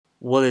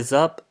What is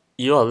up?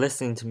 You are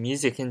listening to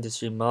Music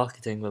Industry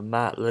Marketing with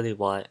Matt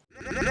Lillywhite.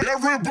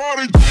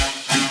 Everybody.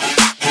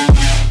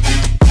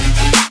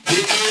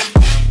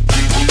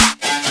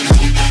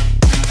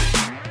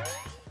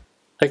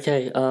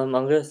 Okay, I'm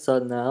gonna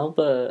start now,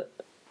 but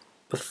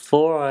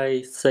before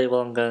I say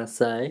what I'm gonna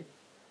say,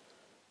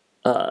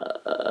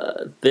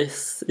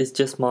 this is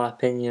just my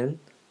opinion.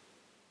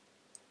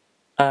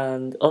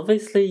 And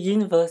obviously,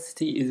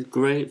 university is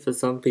great for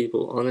some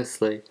people,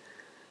 honestly.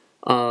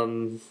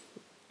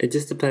 It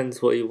just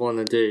depends what you want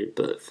to do,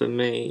 but for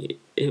me,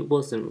 it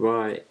wasn't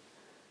right.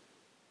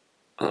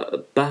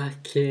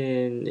 Back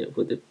in, it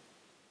would have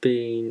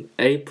been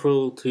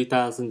April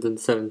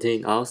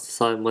 2017, I was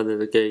deciding whether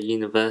to go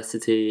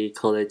university,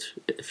 college,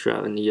 if you're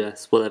out in the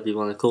US, whatever you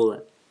want to call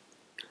it.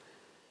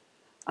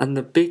 And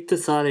the big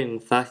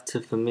deciding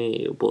factor for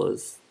me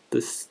was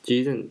the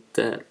student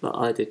debt that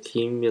I'd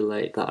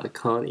accumulate that I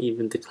can't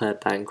even declare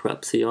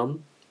bankruptcy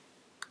on.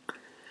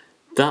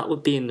 That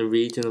would be in the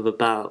region of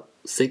about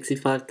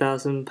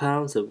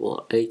 £65,000, or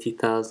what,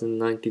 $80,000,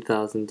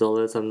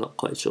 $90,000. I'm not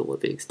quite sure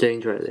what the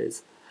exchange rate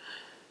is.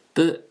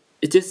 But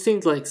it just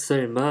seems like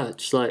so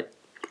much. Like,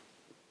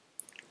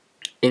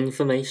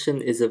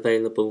 information is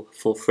available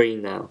for free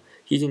now.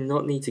 You do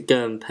not need to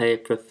go and pay a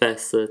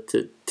professor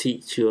to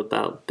teach you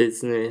about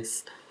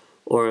business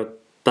or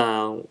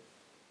about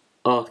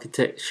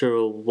architecture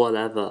or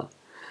whatever.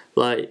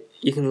 Like,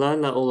 you can learn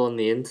that all on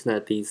the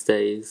internet these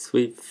days.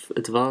 We've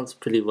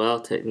advanced pretty well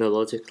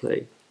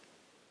technologically.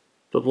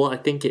 But what I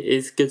think it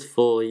is good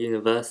for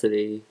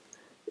university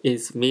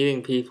is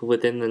meeting people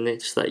within the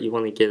niche that you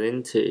want to get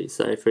into.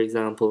 So, for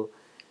example,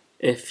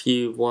 if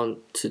you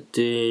want to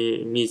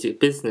do music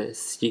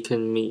business, you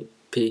can meet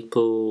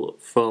people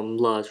from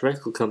large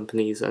record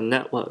companies and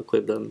network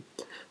with them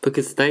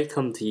because they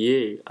come to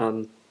you.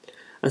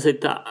 I said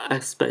that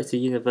aspect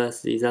of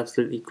university is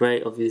absolutely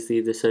great.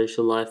 Obviously, the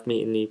social life,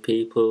 meeting new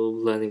people,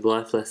 learning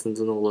life lessons,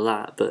 and all of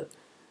that. But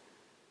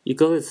you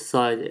got to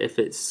decide if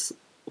it's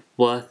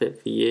worth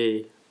it for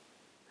you.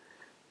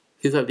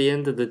 Because at the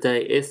end of the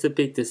day, it's a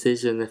big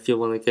decision if you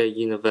want to go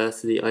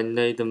university. I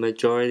know the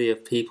majority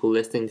of people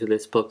listening to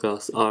this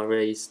podcast are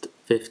aged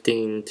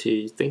 15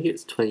 to, I think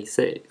it's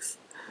 26,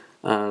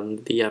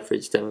 the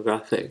average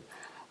demographic.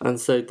 And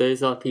so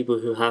those are people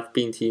who have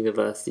been to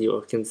university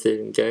or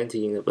considering going to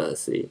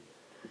university.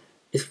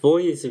 It's 4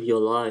 years of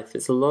your life.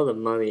 It's a lot of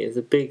money. It's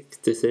a big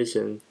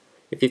decision.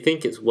 If you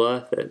think it's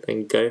worth it,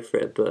 then go for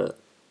it, but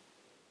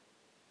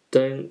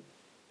don't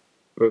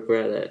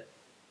regret it.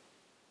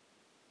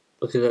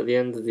 Because at the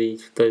end of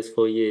those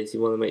 4 years,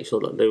 you want to make sure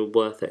that they were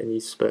worth it and you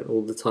spent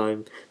all the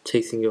time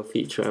chasing your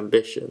future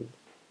ambition.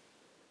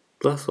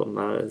 That's what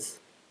matters.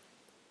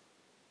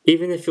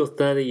 Even if you're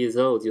 30 years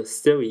old, you're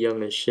still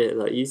young as shit.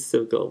 Like, you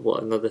still got,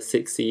 another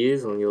 60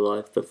 years on your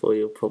life before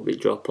you'll probably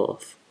drop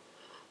off.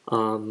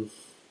 And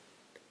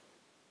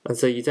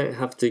so you don't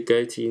have to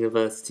go to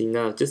university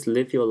now. Just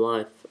live your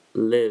life.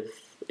 Live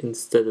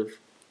instead of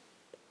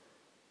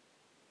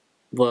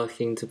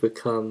working to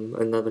become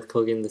another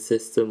cog in the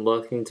system,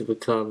 working to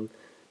become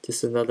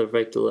just another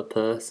regular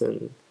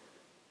person.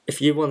 If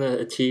you want to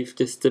achieve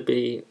just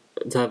to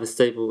have a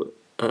stable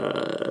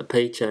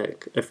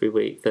paycheck every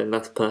week, then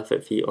that's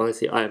perfect for you.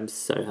 Honestly, I am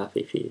so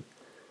happy for you.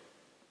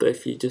 But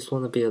if you just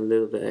want to be a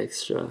little bit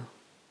extra,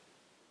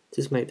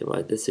 just make the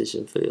right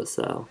decision for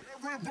yourself.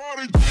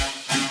 Everybody.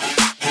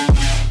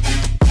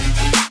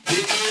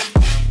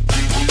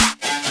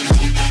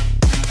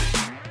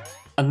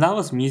 And that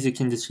was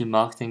Music Industry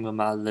Marketing with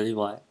Matt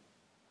Lillywhite.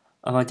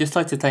 I'd just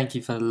like to thank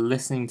you for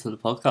listening to the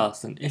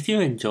podcast, and if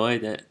you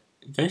enjoyed it,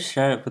 go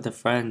share it with a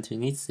friend who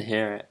needs to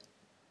hear it.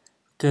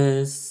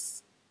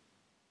 Because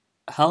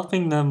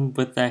helping them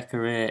with their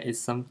career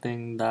is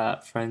something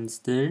that friends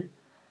do,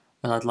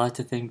 and I'd like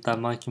to think that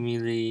my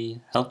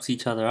community helps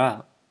each other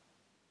out.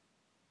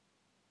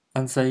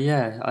 And so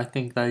yeah, I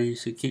think that you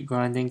should keep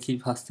grinding,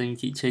 keep hustling,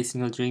 keep chasing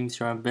your dreams,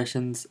 your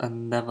ambitions,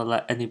 and never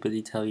let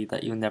anybody tell you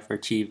that you'll never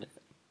achieve it.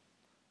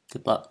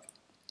 Good luck.